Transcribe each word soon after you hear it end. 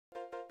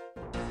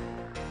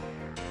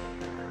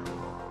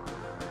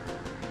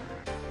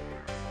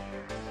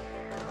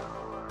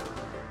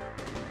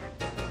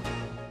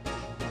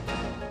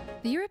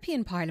The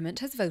European Parliament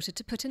has voted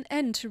to put an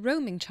end to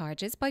roaming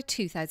charges by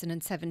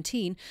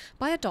 2017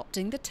 by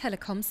adopting the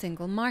Telecoms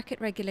Single Market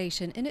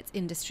Regulation in its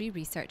Industry,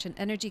 Research and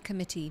Energy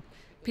Committee.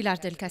 Pilar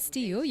del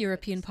Castillo,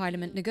 European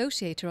Parliament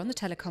negotiator on the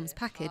telecoms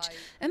package,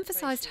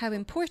 emphasised how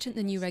important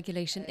the new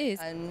regulation is.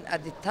 And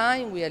at the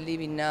time we are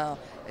living now,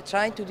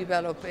 trying to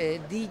develop a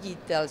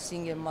digital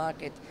single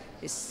market,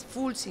 a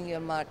full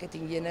single market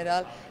in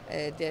general,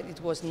 that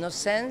it was no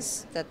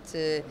sense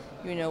that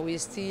we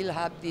still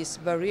have these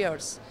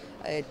barriers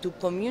to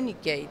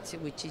communicate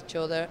with each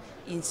other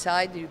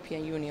inside the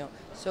European Union.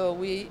 So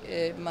we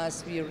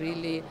must be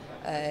really,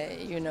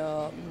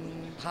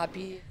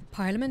 happy.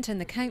 Parliament and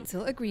the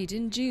Council agreed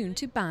in June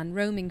to ban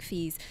roaming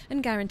fees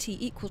and guarantee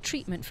equal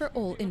treatment for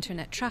all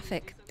internet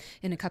traffic.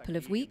 In a couple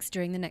of weeks,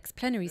 during the next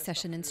plenary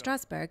session in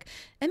Strasbourg,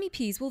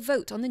 MEPs will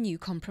vote on the new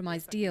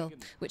compromise deal,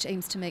 which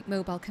aims to make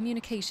mobile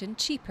communication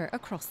cheaper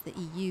across the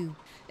EU.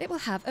 It will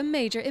have a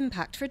major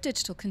impact for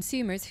digital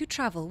consumers who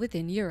travel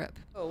within Europe.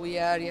 We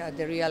are at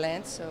the real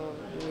end, so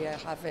we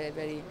have a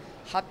very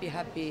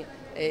happy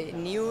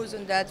news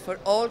on that for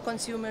all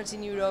consumers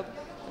in Europe,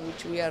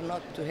 which we are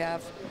not to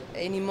have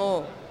any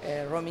more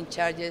roaming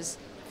charges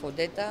for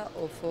data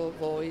or for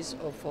voice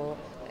or for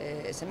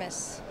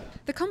SMS.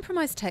 The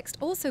compromise text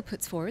also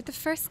puts forward the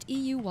first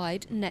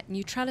EU-wide net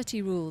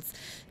neutrality rules.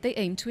 They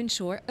aim to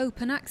ensure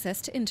open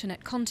access to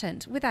internet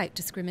content without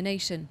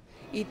discrimination.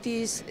 It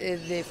is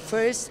the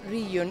first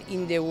region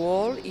in the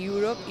world,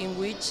 Europe, in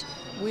which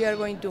we are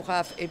going to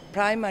have a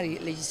primary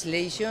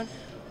legislation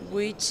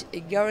which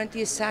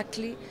guarantees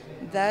exactly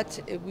that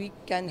we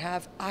can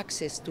have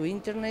access to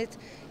internet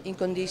in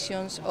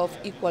conditions of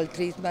equal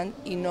treatment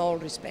in all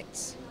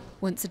respects.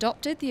 Once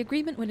adopted, the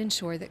agreement will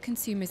ensure that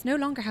consumers no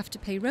longer have to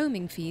pay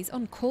roaming fees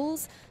on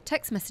calls,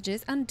 text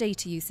messages and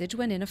data usage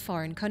when in a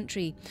foreign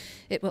country.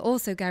 It will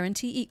also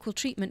guarantee equal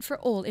treatment for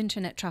all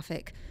internet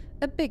traffic,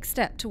 a big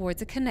step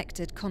towards a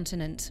connected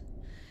continent.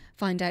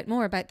 Find out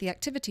more about the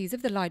activities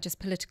of the largest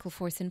political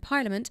force in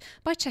Parliament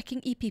by checking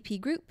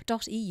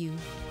eppgroup.eu.